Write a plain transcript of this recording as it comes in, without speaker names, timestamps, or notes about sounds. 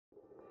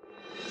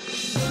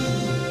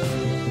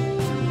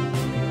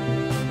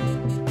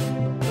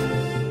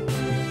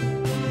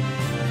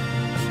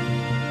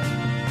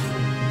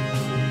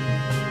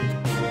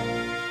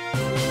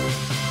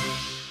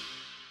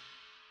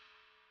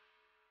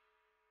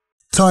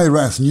Thai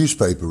Rath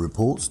newspaper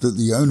reports that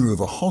the owner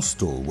of a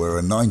hostel where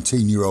a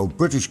 19-year-old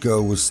British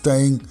girl was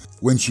staying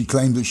when she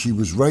claimed that she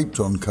was raped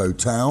on Koh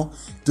Tao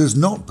does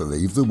not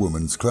believe the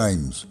woman's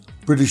claims.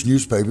 British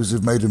newspapers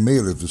have made a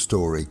meal of the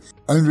story,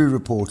 only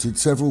reported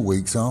several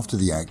weeks after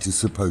the act is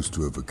supposed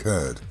to have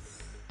occurred.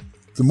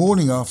 The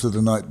morning after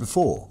the night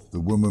before, the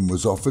woman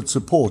was offered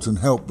support and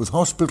help with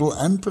hospital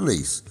and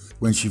police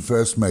when she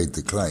first made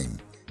the claim.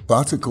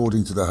 But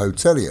according to the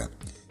hotelier,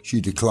 she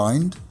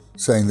declined,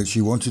 saying that she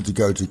wanted to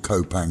go to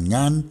Koh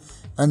Phangan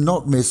and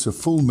not miss a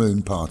full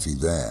moon party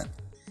there.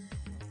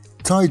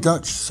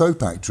 Thai-Dutch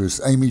soap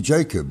actress Amy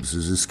Jacobs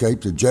has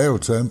escaped a jail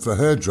term for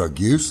her drug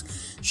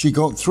use. She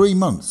got 3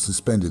 months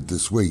suspended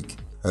this week.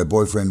 Her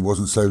boyfriend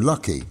wasn't so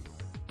lucky.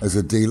 As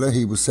a dealer,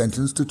 he was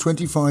sentenced to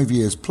 25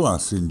 years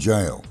plus in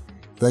jail.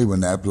 They were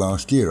nabbed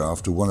last year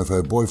after one of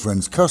her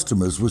boyfriend's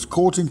customers was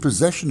caught in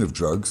possession of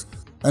drugs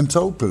and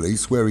told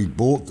police where he'd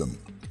bought them.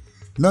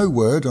 No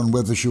word on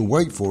whether she'll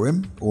wait for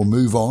him or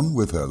move on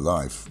with her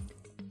life.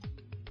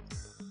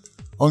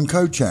 On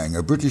Koh Chang,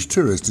 a British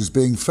tourist is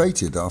being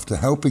feted after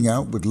helping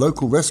out with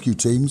local rescue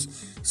teams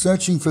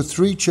searching for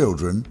 3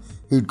 children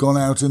who'd gone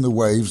out in the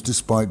waves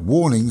despite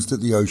warnings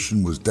that the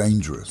ocean was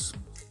dangerous.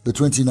 The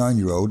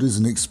 29-year-old is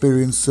an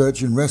experienced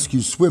search and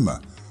rescue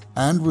swimmer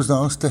and was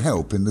asked to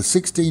help in the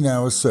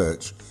 16-hour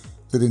search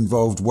that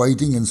involved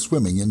wading and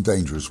swimming in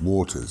dangerous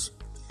waters.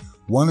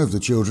 One of the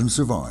children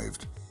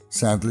survived.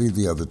 Sadly,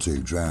 the other 2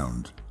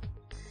 drowned.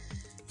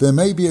 There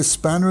may be a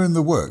spanner in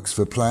the works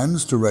for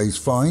plans to raise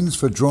fines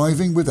for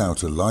driving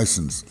without a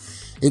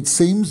licence. It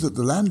seems that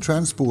the Land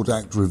Transport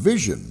Act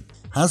revision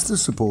has the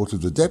support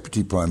of the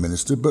Deputy Prime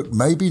Minister, but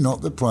maybe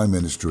not the Prime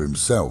Minister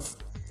himself.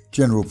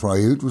 General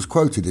Prayut was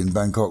quoted in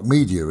Bangkok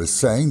media as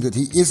saying that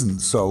he isn't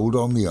sold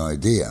on the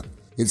idea.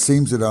 It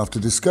seems that after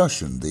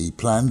discussion, the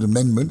planned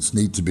amendments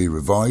need to be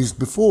revised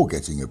before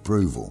getting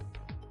approval.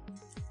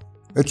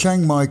 A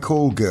Chiang Mai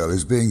call girl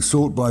is being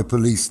sought by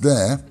police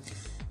there.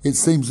 It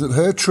seems that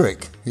her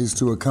trick is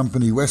to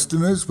accompany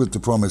Westerners with the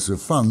promise of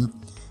fun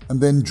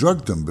and then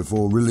drug them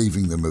before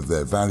relieving them of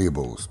their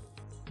valuables.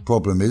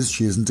 Problem is,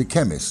 she isn't a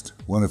chemist.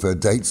 One of her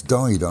dates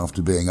died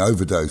after being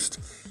overdosed.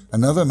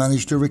 Another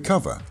managed to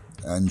recover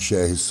and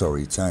share his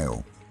sorry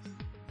tale.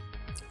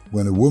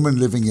 When a woman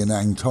living in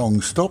Ang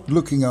Thong stopped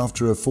looking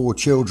after her 4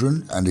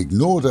 children and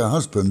ignored her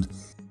husband,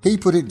 he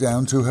put it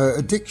down to her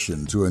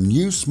addiction to a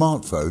new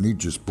smartphone he'd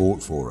just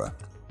bought for her.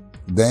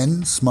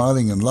 Then,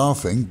 smiling and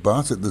laughing,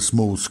 but at the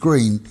small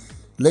screen,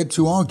 led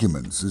to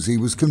arguments as he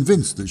was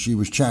convinced that she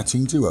was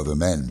chatting to other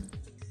men.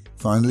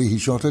 Finally, he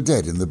shot her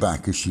dead in the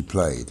back as she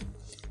played.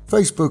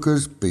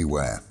 Facebookers,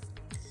 beware.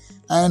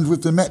 And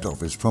with the Met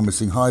Office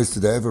promising highs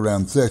today of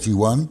around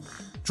 31,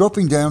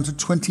 dropping down to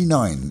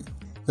 29.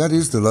 That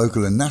is the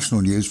local and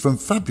national news from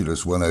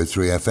Fabulous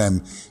 103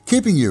 FM,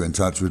 keeping you in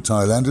touch with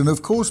Thailand and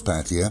of course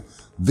Pattaya,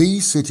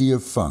 the city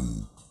of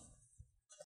fun.